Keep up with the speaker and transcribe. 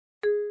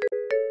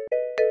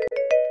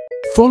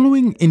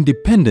Following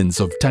independence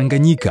of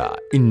Tanganyika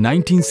in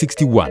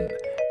 1961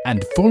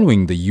 and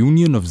following the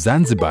union of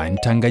Zanzibar and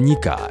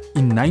Tanganyika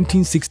in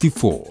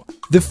 1964,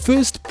 the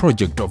first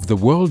project of the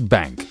World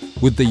Bank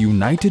with the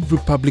United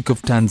Republic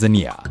of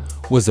Tanzania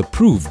was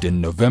approved in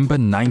November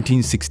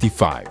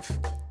 1965.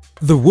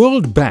 The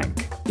World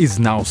Bank is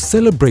now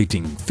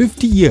celebrating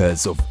 50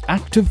 years of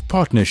active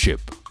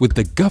partnership with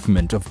the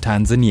government of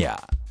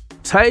Tanzania.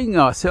 Tying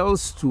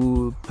ourselves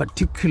to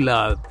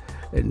particular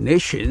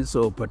nations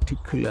or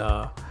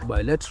particular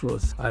bilateral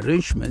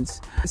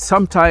arrangements,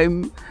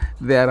 sometimes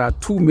there are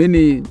too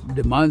many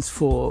demands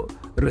for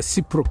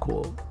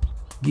reciprocal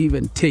give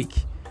and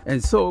take.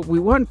 And so we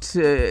want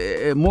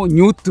a more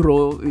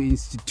neutral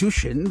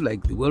institution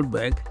like the World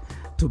Bank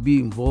to be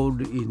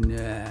involved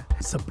in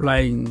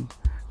supplying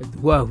the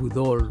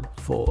wherewithal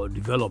for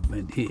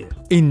development here.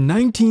 In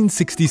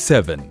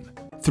 1967,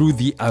 through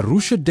the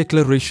Arusha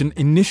Declaration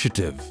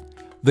Initiative,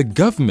 the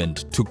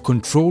government took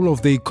control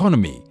of the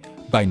economy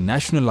by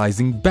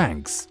nationalizing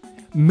banks,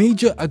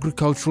 major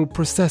agricultural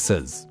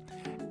processors,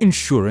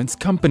 insurance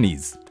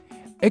companies,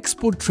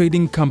 export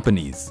trading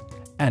companies,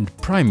 and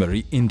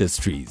primary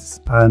industries.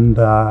 And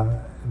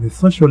the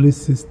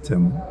socialist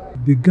system,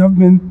 the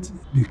government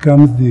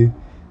becomes the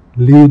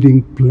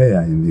leading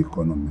player in the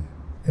economy.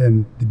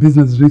 And the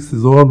business risk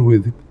is all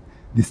with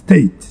the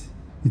state.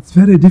 It's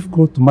very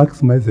difficult to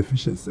maximize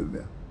efficiency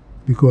there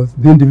because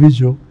the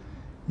individual,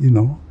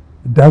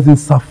 doesn't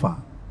suffer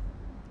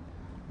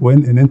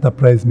when an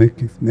enterprise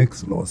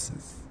makes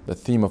losses. The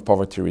theme of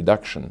poverty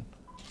reduction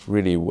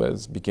really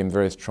became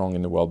very strong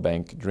in the World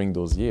Bank during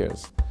those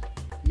years.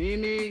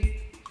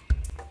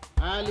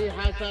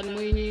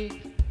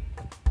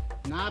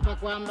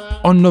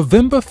 On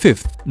November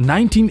 5th,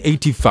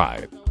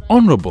 1985,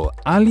 Honorable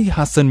Ali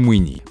Hassan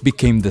Mwinyi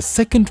became the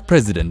second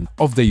president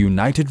of the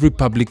United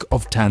Republic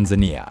of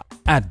Tanzania.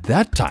 At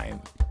that time,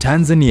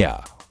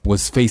 Tanzania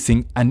was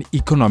facing an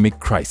economic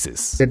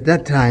crisis. At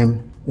that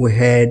time, we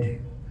had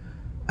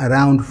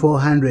around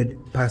 400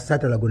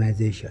 parastatal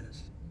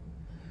organizations,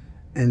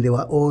 and they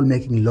were all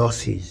making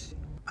losses.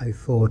 I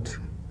thought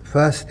the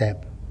first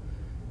step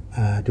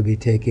to be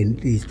taken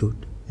is to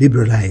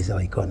liberalize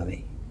our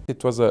economy.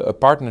 It was a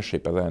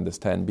partnership, as I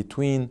understand,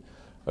 between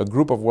a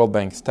group of World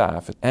Bank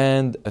staff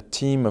and a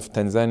team of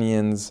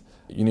Tanzanians,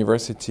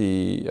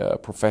 university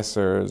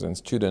professors and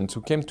students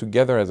who came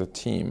together as a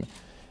team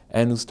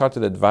and who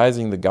started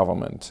advising the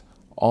government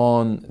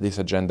on this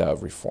agenda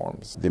of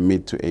reforms. The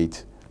mid to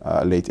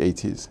late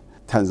 80s,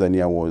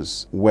 Tanzania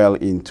was well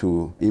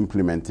into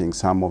implementing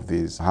some of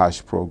these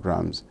harsh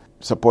programs,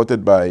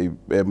 supported by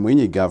a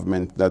Mwinyi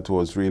government that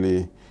was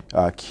really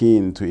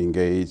keen to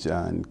engage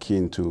and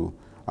keen to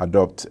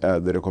adopt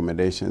the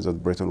recommendations of the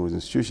Bretton Woods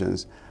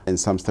institutions, and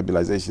some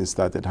stabilization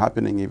started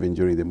happening even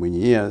during the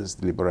Mwinyi years,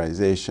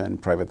 liberalization,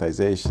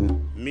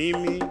 privatization.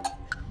 Mimi,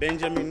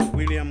 Benjamin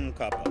William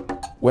Mkapa.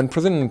 When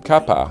President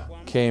Mkapa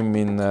came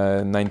in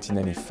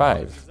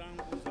 1995,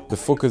 the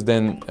focus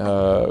then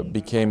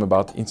became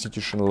about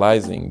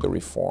institutionalizing the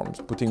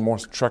reforms, putting more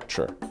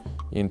structure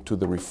into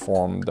the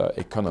reformed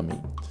economy,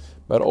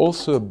 but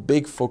also a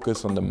big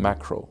focus on the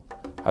macro,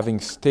 having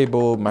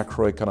stable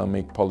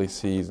macroeconomic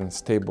policies and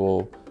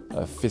stable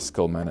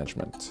fiscal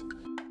management.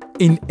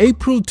 In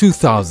April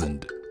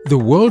 2000, the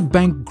World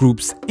Bank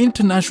Group's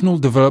International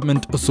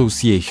Development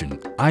Association,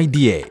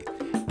 IDA,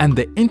 and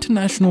the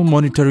International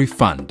Monetary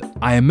Fund,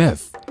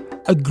 IMF,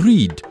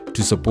 agreed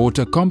to support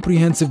a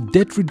comprehensive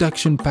debt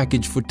reduction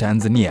package for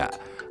Tanzania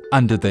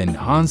under the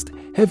Enhanced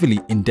Heavily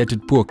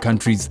Indebted Poor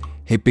Countries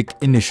HEPIC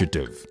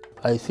initiative.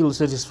 I feel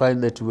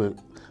satisfied that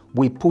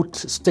we put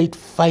state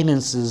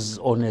finances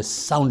on a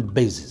sound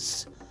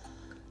basis,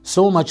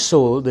 so much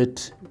so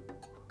that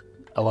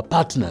our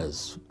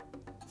partners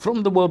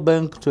from the World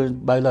Bank to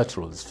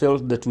bilaterals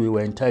felt that we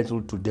were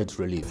entitled to debt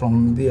relief.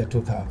 From the year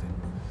 2000,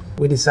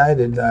 we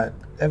decided that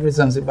every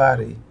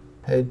Zanzibari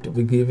had to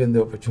be given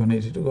the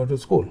opportunity to go to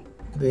school.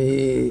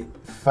 The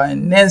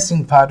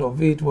financing part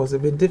of it was a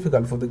bit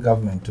difficult for the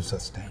government to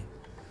sustain.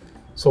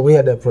 So we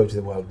had approached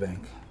the World Bank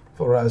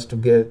for us to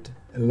get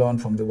a loan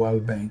from the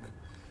World Bank.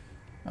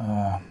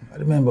 I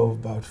remember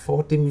about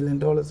 $40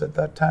 million at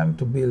that time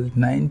to build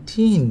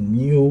 19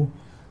 new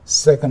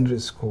secondary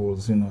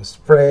schools,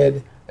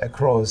 spread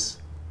across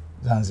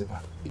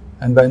Zanzibar.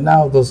 And by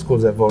now those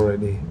schools have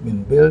already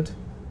been built,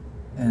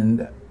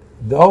 and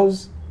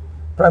those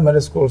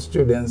primary school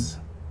students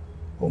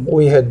whom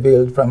we had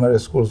built primary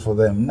schools for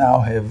them now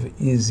have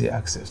easy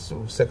access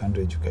to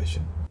secondary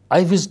education.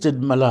 I visited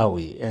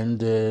Malawi,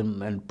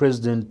 and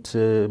President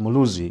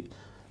Muluzi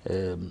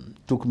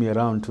took me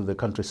around to the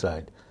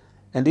countryside.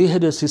 And he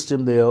had a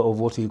system there of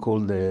what he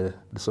called the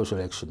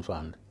Social Action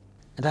Fund.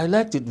 And I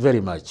liked it very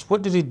much.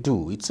 What did it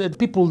do? It said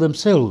people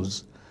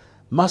themselves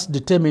must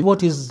determine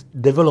what is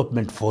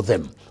development for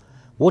them.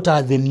 What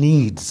are the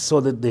needs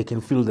so that they can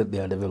feel that they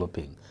are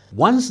developing.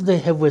 Once they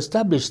have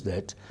established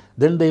that,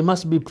 then they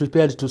must be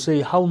prepared to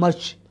say how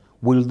much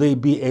will they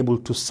be able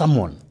to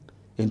summon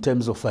in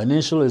terms of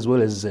financial as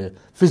well as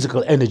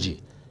physical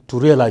energy to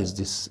realize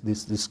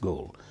this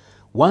goal.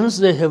 Once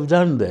they have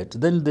done that,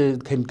 then they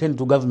can come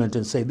to government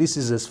and say, this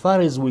is as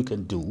far as we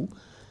can do.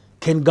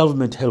 Can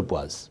government help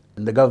us?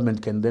 And the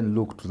government can then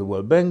look to the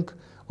World Bank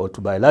or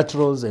to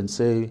bilaterals and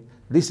say,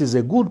 this is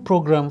a good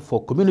program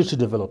for community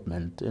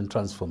development and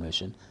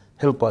transformation.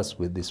 Help us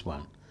with this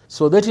one.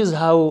 So that is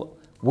how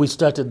we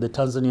started the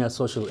Tanzania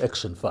Social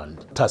Action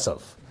Fund,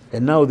 TASAF.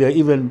 And now they're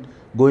even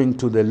going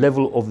to the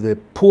level of the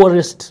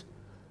poorest,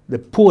 I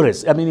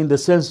mean in the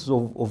sense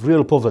of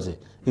real poverty,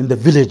 in the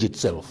village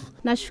itself.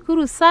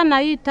 Nashukuru sana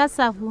hii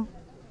TASAF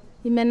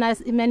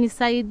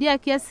imenisaidia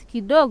kiasi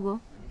kidogo.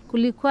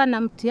 Kulikuwa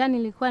na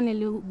mtihani,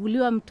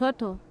 niliuguliwa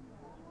mtoto.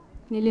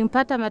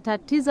 Nilimpata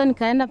matatizo,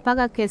 nikaenda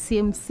mpaka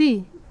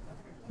KCMC.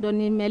 Ndo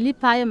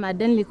nimelipa hayo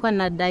madeni nilikuwa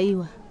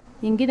nadaiwa.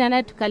 Ingine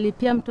naye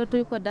tukalipia mtoto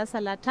yuko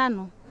darasa la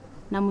 5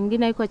 na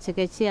mwingine yuko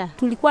chekechea.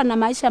 Tulikuwa na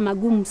maisha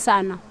magumu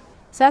sana.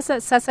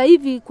 Sasa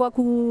hivi kwa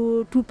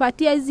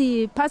kutupatia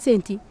hizi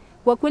pasenti,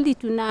 kwa kweli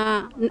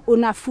tuna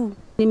unafuu.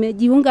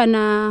 Nimejiunga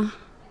na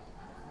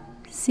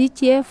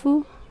CTF,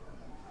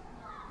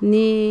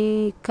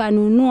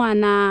 nikanunua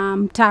na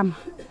mtama.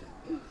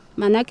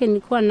 Manake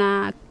nilikuwa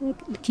na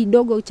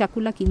kidogo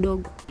chakula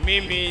kidogo.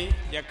 Mimi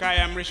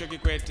Jakaya Mrisho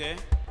Kikwete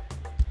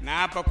na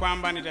hapa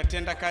kwamba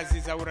nitatenda kazi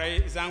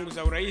zangu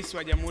za urais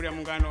wa Jamhuri ya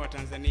Muungano wa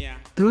Tanzania.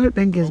 The World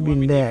Bank has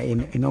been there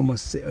in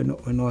almost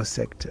in all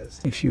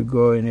sectors. If you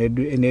go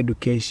in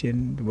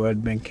education, the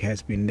World Bank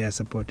has been there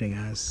supporting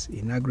us.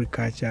 In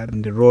agriculture,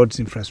 in the roads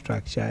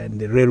infrastructure, in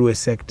the railway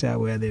sector,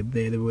 where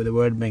the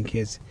World Bank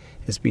has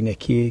been a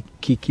key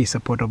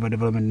support of our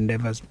development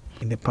endeavors.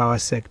 In the power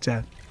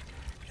sector,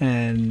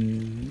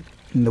 and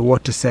in the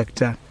water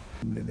sector,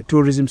 the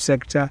tourism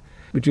sector.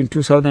 Between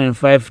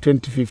 2005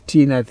 and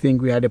 2015, I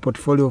think we had a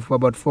portfolio of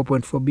about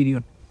 4.4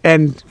 billion.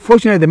 And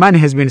fortunately, the money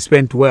has been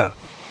spent well.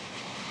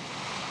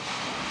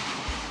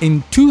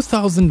 In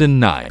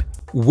 2009,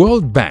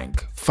 World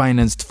Bank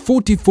financed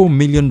 $44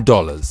 million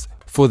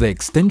for the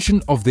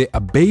extension of the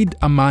Abeid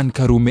Aman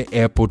Karume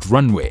Airport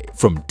runway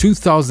from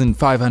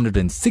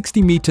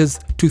 2,560 meters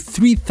to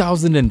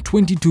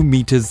 3,022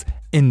 meters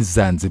in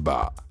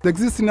Zanzibar. The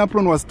existing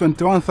apron was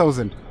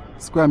 21,000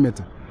 square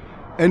meters.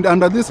 And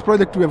under this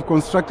project, we have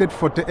constructed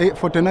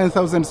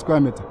 49,000 square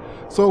meters.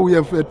 So we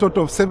have a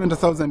total of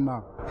 70,000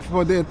 now.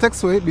 For the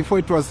taxway, before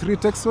it was 3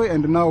 taxway,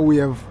 and now we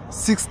have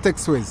 6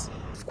 taxways.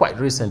 Quite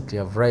recently,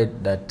 I've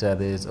read that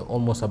there's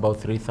almost about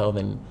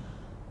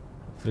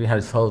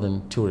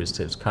 300,000 tourists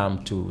have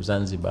come to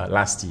Zanzibar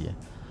last year,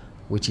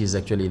 which is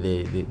actually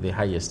the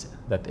highest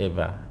that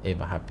ever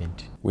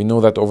happened. We know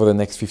that over the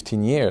next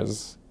 15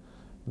 years,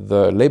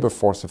 the labor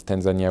force of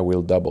Tanzania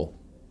will double.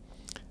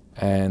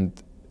 And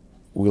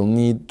we'll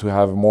need to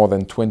have more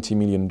than 20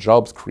 million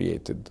jobs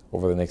created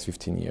over the next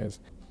 15 years.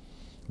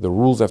 The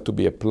rules have to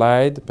be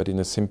applied, but in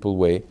a simple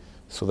way,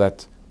 so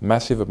that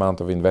massive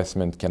amount of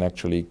investment can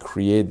actually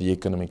create the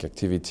economic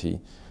activity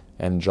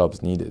and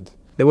jobs needed.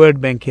 The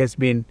World Bank has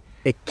been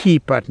a key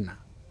partner,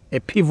 a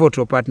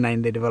pivotal partner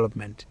in the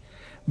development,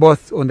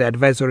 both on the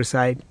advisory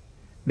side.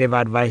 They've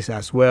advised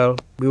us well.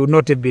 We would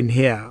not have been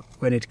here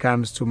when it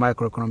comes to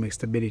macroeconomic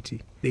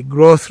stability. The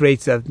growth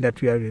rates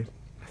that we are,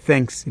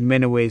 thanks in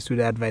many ways to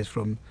the advice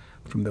from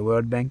the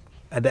World Bank,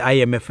 and the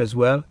IMF as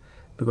well,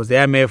 because the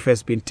IMF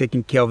has been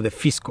taking care of the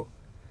fiscal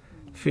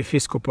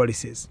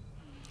policies.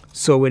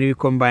 So when we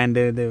combine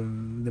the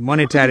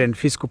monetary and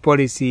fiscal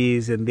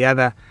policies and the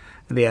other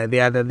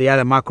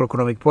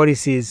macroeconomic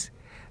policies,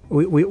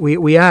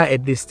 we are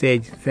at this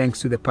stage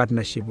thanks to the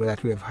partnership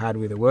that we have had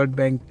with the World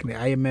Bank, the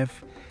IMF,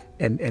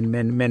 and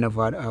many of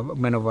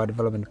our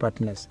development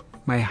partners.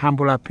 My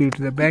humble appeal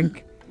to the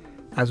bank,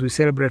 as we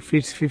celebrate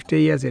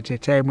 50 years at a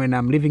time when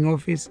I'm leaving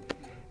office,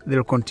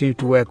 they'll continue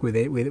to work with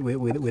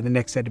the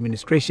next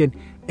administration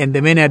and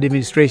the many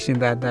administrations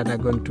that are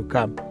going to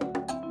come.